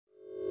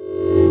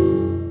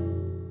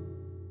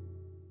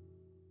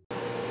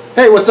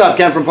Hey, what's up?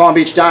 Ken from Palm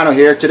Beach Dyno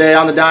here. Today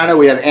on the dyno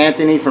we have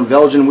Anthony from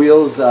Belgian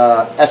Wheels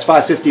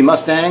S550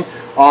 Mustang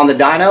on the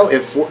dyno.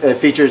 It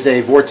features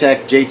a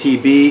Vortech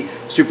JT-B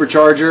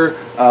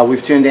Supercharger.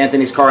 We've tuned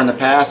Anthony's car in the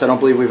past. I don't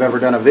believe we've ever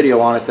done a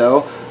video on it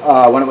though.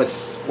 When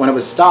it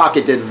was stock,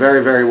 it did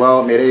very, very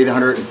well. It made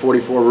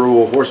 844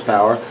 rural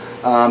horsepower.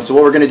 So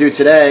what we're going to do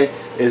today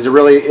is there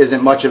really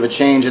isn't much of a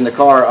change in the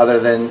car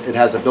other than it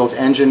has a built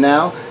engine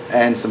now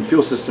and some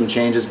fuel system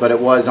changes, but it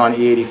was on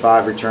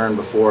E85 return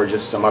before,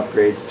 just some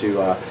upgrades to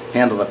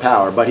handle the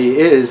power. But he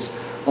is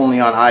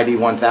only on ID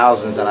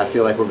 1000s, and I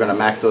feel like we're going to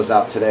max those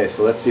out today.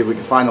 So let's see if we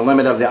can find the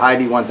limit of the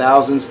ID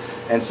 1000s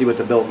and see what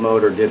the built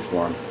motor did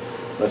for him.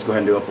 Let's go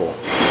ahead and do a pull.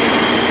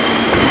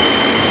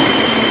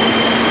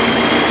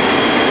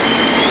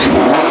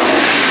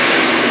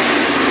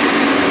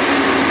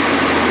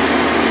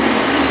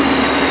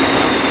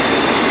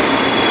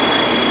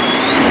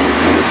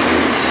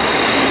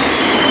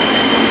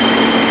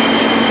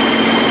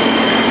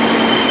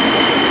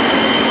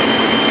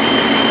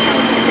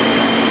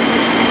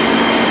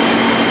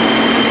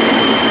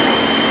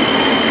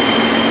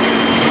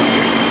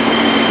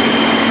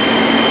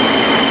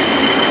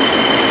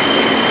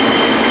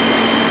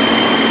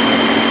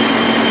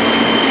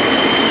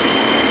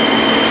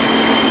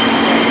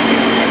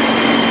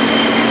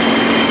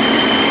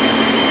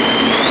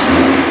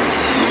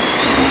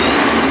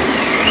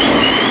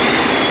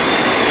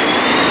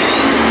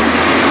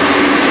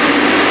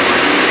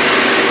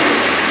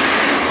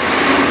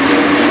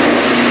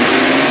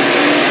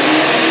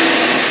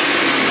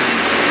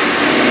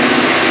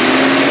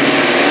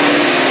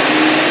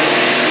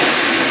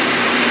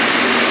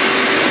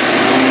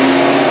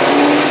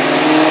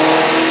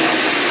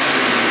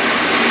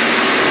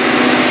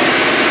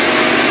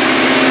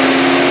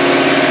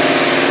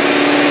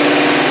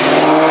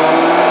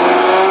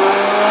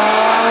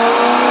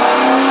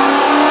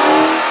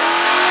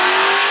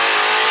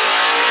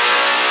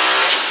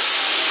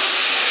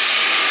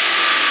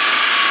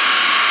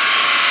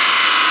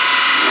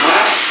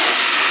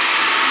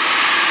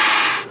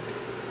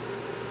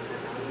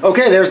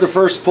 Okay, there's the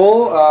first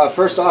pull.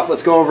 First off,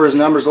 let's go over his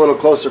numbers a little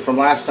closer from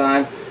last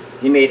time.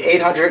 He made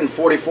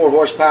 844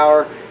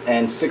 horsepower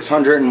and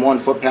 601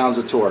 foot-pounds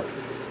of torque.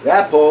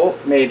 That pull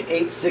made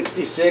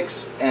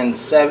 866 and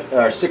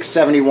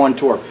 671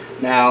 torque.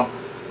 Now,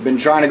 I've been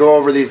trying to go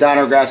over these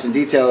dyno graphs in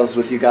details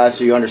with you guys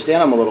so you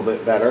understand them a little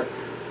bit better.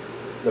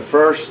 The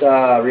first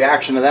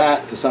reaction to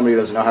that, to somebody who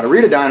doesn't know how to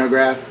read a dyno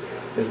graph,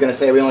 is going to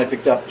say we only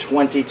picked up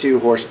 22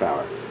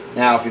 horsepower.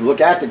 Now, if you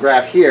look at the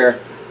graph here,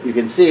 you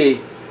can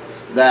see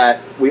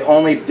that we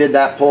only did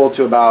that pull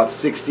to about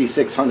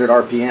 6,600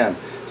 RPM.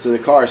 So the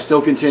car is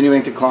still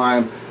continuing to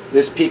climb.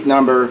 This peak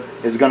number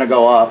is going to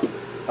go up.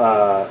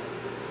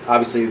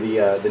 Obviously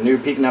the new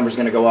peak number is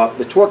going to go up.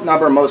 The torque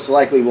number most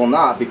likely will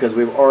not, because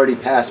we've already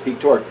passed peak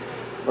torque,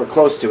 or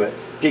close to it.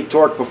 Peak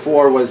torque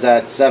before was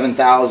at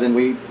 7,000.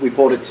 We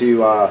pulled it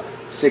to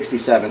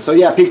 67. So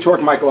yeah, peak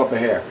torque might go up a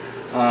hair.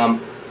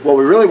 What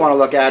we really want to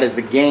look at is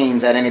the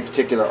gains at any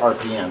particular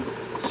RPM.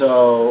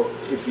 So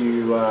if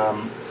you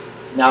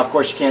now, of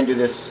course, you can't do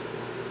this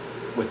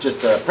with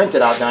just a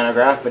printed out dyno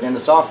graph, but in the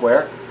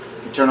software,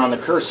 if you turn on the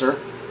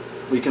cursor,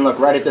 we can look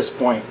right at this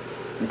point.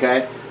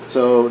 Okay,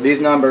 so these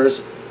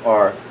numbers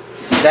are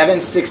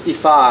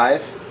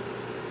 765.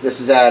 This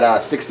is at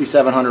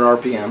 6,700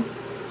 RPM.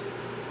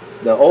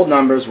 The old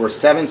numbers were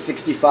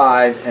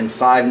 765 and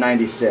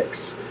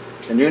 596.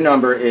 The new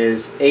number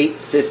is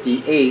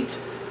 858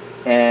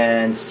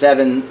 and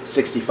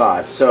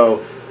 765.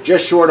 So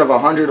just short of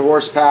 100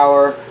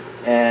 horsepower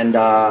and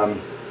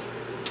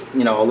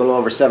you know, a little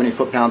over 70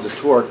 foot-pounds of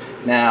torque.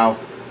 Now,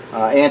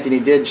 Anthony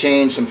did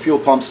change some fuel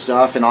pump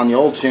stuff, and on the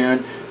old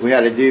tune, we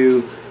had to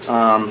do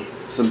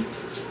some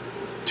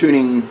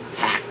tuning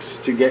hacks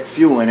to get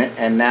fuel in it,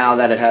 and now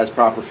that it has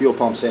proper fuel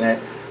pumps in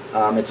it,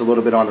 it's a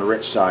little bit on the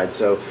rich side.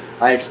 So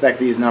I expect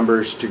these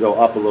numbers to go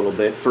up a little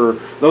bit. For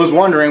those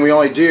wondering, we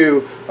only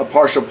do a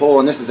partial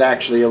pull, and this is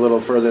actually a little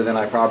further than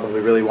I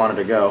probably really wanted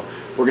to go.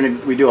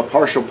 We do a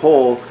partial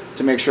pull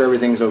to make sure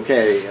everything's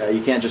okay.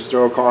 You can't just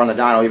throw a car on the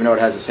dyno, even though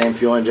it has the same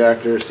fuel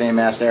injector, same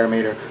mass air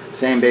meter,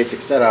 same basic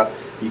setup.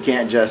 You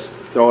can't just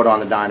throw it on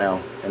the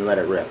dyno and let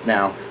it rip.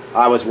 Now,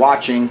 I was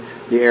watching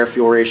the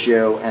air-fuel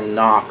ratio and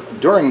knock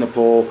during the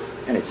pull,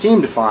 and it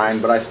seemed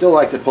fine, but I still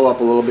like to pull up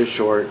a little bit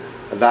short,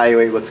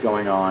 evaluate what's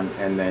going on,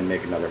 and then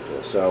make another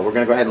pull. So we're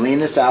going to go ahead and lean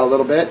this out a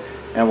little bit,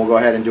 and we'll go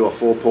ahead and do a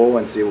full pull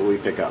and see what we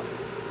pick up.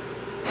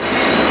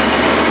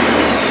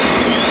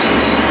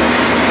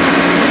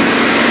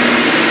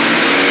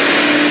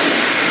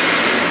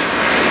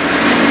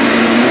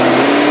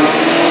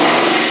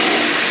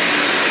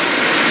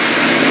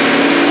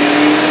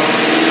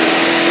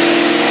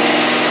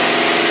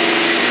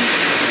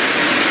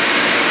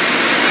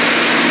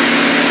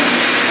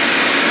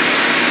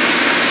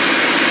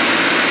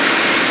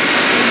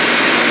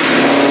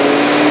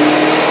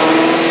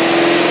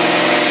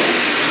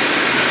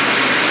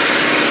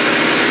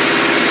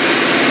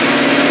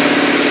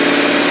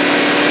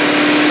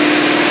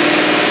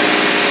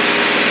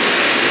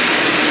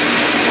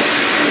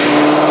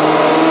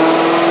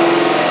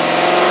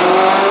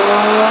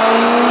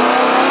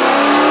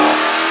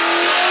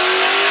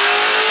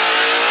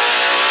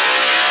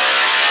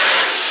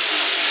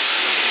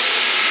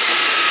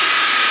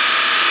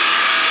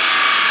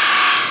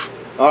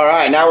 All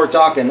right, now we're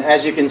talking.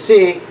 As you can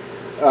see,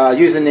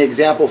 using the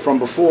example from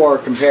before,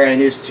 comparing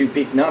these two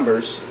peak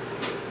numbers,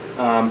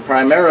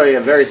 primarily a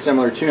very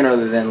similar tune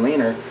other than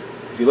leaner.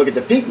 If you look at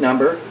the peak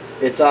number,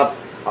 it's up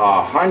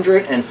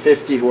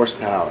 150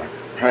 horsepower,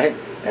 right?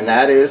 And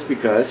that is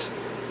because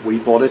we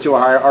pulled it to a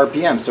higher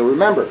RPM. So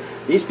remember,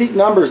 these peak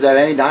numbers that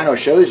any dyno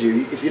shows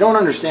you, if you don't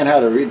understand how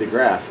to read the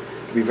graph,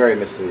 it can be very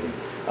misleading.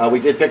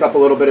 We did pick up a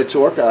little bit of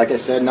torque. Like I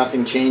said,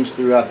 nothing changed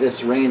throughout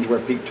this range where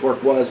peak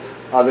torque was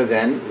other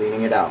than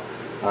leaning it out.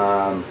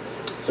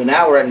 So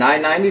now we're at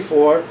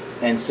 994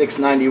 and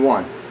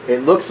 691. It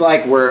looks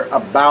like we're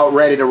about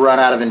ready to run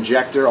out of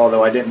injector,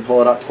 although I didn't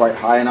pull it up quite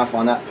high enough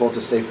on that pull to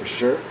say for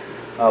sure.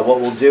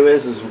 What we'll do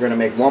is we're going to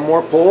make one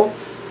more pull.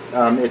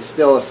 It's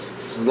still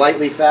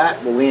slightly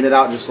fat. We'll lean it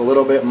out just a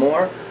little bit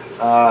more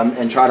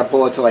and try to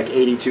pull it to like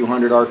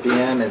 8,200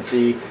 RPM and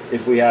see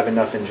if we have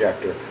enough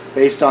injector.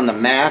 Based on the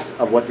math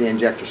of what the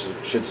injector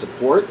should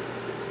support.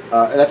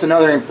 That's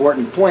another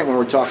important point when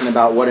we're talking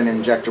about what an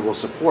injector will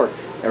support.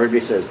 Everybody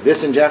says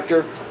this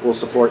injector will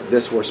support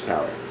this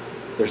horsepower.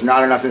 There's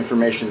not enough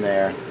information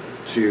there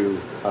to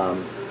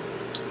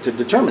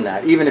determine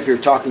that, even if you're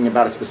talking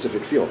about a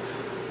specific fuel.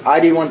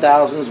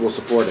 ID1000s will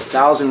support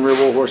 1,000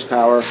 real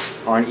horsepower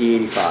on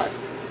E85.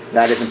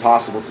 That is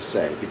impossible to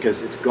say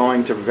because it's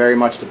going to very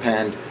much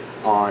depend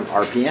on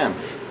RPM.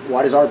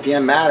 Why does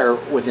RPM matter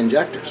with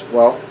injectors?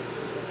 Well,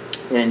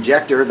 an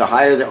injector, the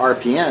higher the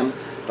RPM,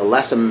 the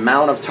less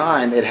amount of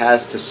time it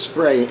has to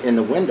spray in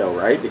the window,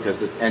 right?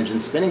 Because the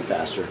engine's spinning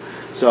faster.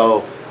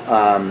 So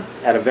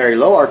at a very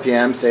low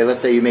RPM, let's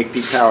say you make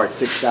peak power at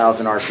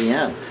 6,000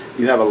 RPM,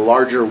 you have a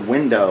larger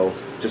window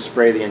to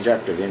spray the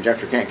injector. The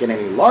injector can't get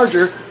any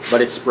larger,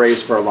 but it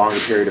sprays for a longer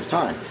period of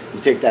time. You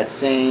take that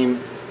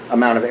same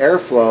amount of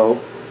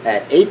airflow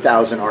at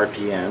 8,000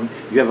 RPM,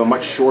 you have a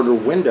much shorter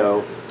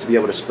window to be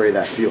able to spray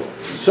that fuel.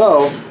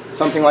 So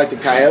something like the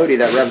Coyote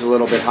that revs a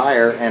little bit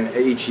higher and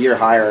each year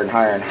higher and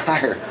higher and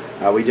higher.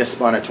 We just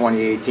spun a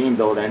 2018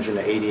 build engine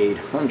to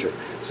 8,800.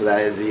 So that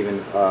is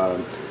even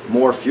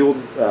more fuel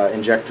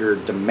injector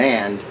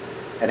demand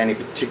at any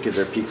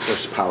particular peak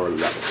horsepower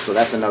level. So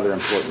that's another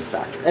important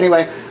factor.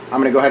 Anyway,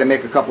 I'm going to go ahead and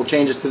make a couple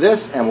changes to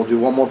this and we'll do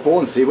one more pull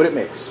and see what it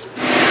makes.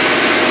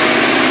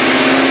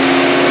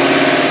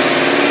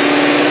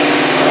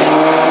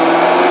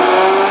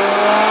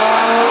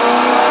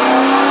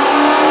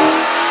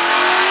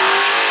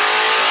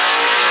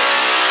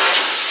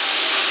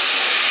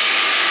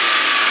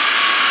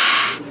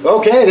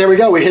 Okay, there we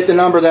go. We hit the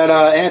number that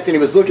Anthony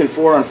was looking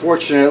for.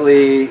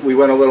 Unfortunately, we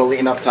went a little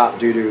lean up top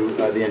due to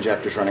the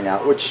injectors running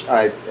out, which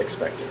I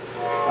expected.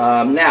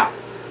 Now,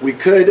 we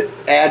could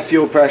add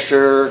fuel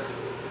pressure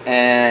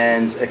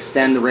and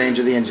extend the range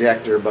of the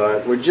injector,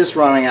 but we're just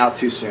running out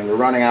too soon. We're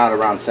running out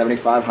around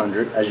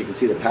 7,500. As you can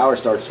see, the power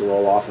starts to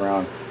roll off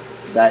around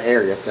that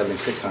area,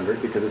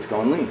 7,600, because it's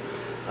going lean.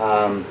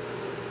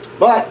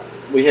 But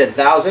we hit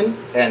 1,000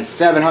 and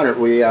 700.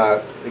 We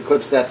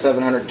eclipsed that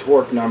 700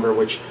 torque number,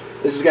 which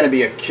this is going to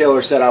be a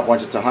killer setup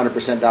once it's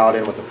 100% dialed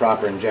in with the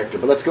proper injector.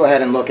 But let's go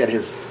ahead and look at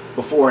his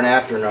before and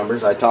after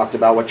numbers. I talked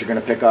about what you're going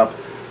to pick up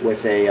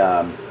with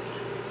a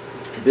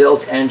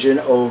built engine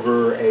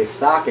over a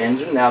stock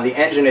engine. Now the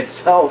engine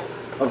itself,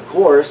 of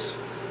course,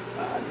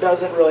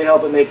 doesn't really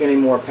help it make any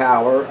more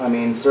power. I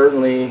mean,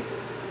 certainly,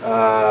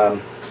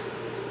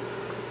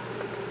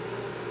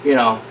 you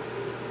know,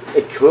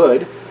 it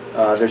could.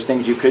 There's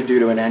things you could do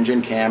to an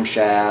engine,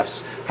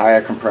 camshafts,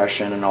 higher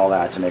compression and all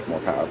that to make more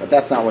power, but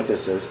that's not what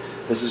this is.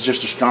 This is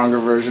just a stronger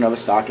version of a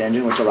stock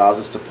engine, which allows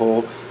us to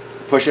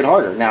push it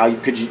harder. Now you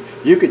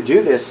could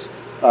do this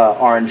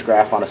orange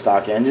graph on a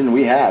stock engine.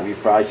 We have. You've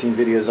probably seen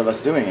videos of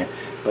us doing it,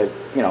 but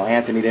you know,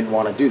 Anthony didn't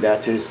want to do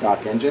that to his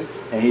stock engine,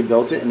 and he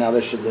built it, and now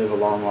this should live a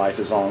long life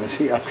as long as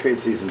he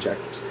upgrades these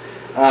injectors.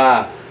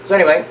 So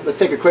anyway, let's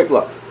take a quick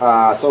look.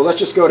 So let's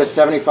just go to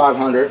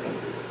 7,500,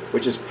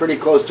 which is pretty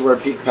close to where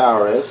peak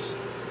power is.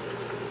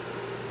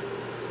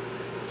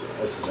 So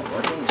this isn't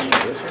working.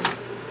 This one.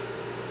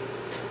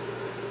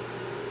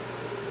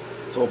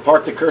 So we'll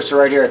park the cursor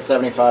right here at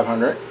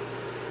 7,500.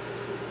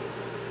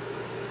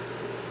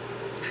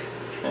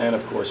 And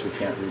of course we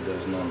can't read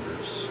those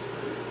numbers.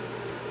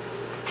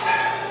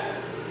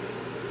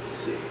 Let's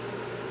see.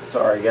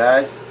 Sorry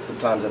guys,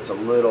 sometimes it's a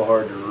little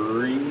hard to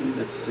read.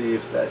 Let's see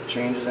if that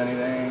changes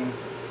anything.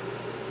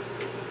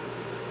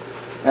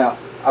 Now,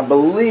 I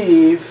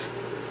believe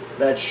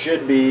that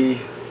should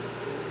be,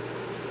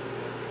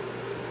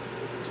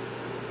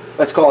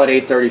 let's call it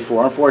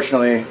 834.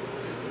 Unfortunately,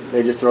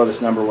 they just throw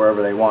this number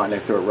wherever they want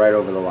and they throw it right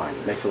over the line.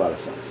 It makes a lot of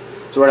sense.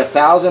 So we're at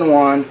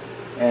 1,001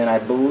 and I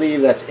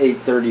believe that's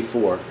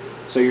 834.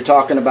 So you're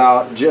talking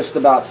about just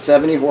about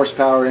 70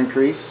 horsepower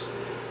increase,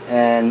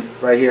 and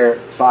right here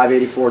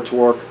 584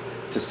 torque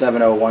to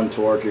 701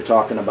 torque, you're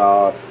talking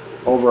about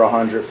over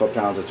 100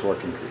 foot-pounds of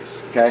torque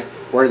increase. Okay,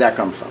 where did that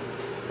come from?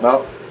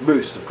 Well,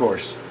 boost, of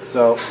course.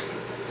 So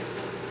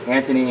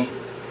Anthony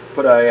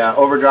put a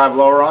overdrive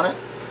lower on it.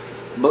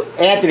 But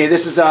Anthony,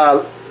 this is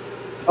a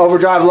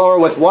overdrive lower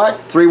with what?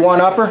 3.1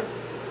 upper?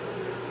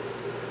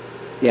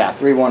 Yeah,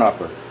 3.1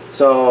 upper.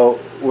 So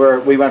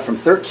we went from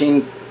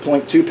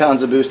 13.2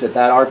 pounds of boost at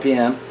that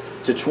RPM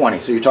to 20.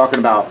 So you're talking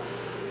about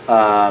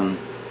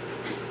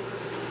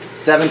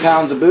 7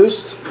 pounds of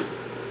boost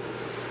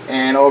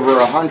and over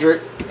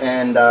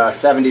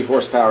 170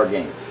 horsepower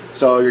gain.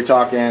 So you're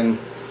talking,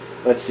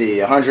 let's see,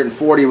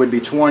 140 would be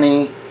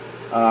 20.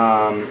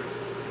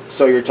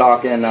 So you're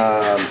talking,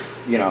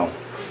 you know,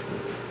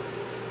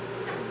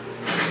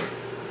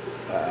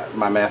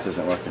 my math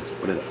isn't working.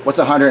 What is it? What's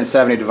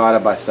 170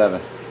 divided by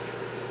 7?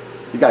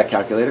 You got a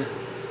calculator?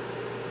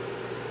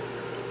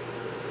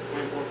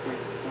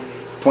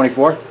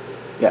 24?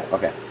 Yeah,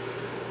 okay.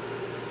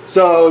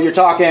 So you're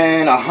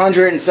talking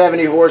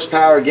 170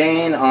 horsepower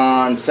gain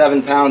on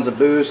 7 pounds of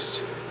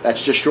boost.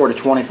 That's just short of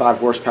 25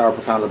 horsepower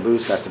per pound of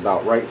boost. That's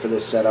about right for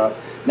this setup.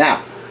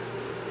 Now,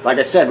 like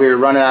I said, we were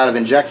running out of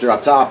injector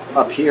up top.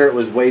 Up here it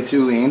was way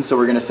too lean, so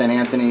we're going to send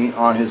Anthony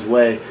on his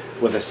way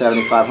with a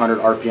 7,500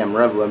 RPM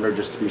rev limiter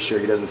just to be sure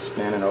he doesn't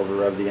spin and over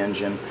rev the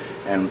engine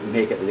and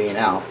make it lean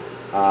out.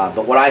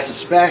 But what I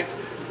suspect,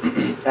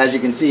 as you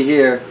can see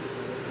here,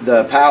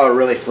 the power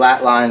really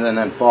flatlines and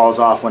then falls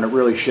off when it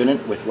really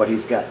shouldn't with what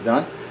he's got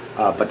done.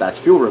 But that's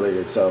fuel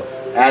related. So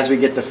as we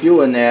get the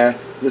fuel in there,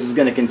 this is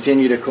going to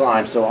continue to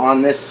climb. So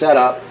on this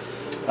setup,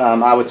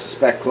 I would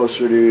suspect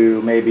closer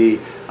to maybe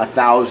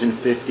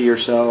 1,050 or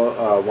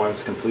so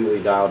once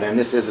completely dialed in.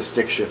 This is a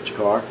stick shift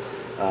car.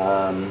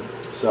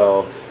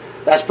 So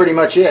that's pretty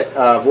much it.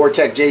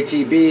 Vortech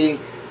JT-B,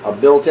 a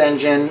built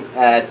engine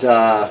at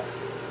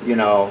you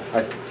know,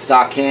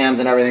 stock cams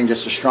and everything,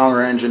 just a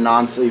stronger engine,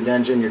 non-sleeved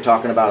engine. You're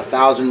talking about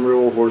 1,000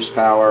 real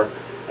horsepower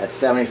at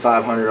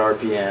 7,500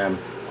 RPM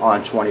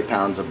on 20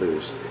 pounds of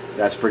boost.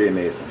 That's pretty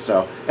amazing.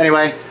 So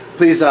anyway,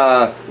 please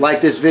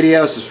like this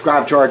video,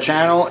 subscribe to our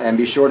channel, and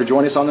be sure to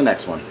join us on the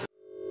next one.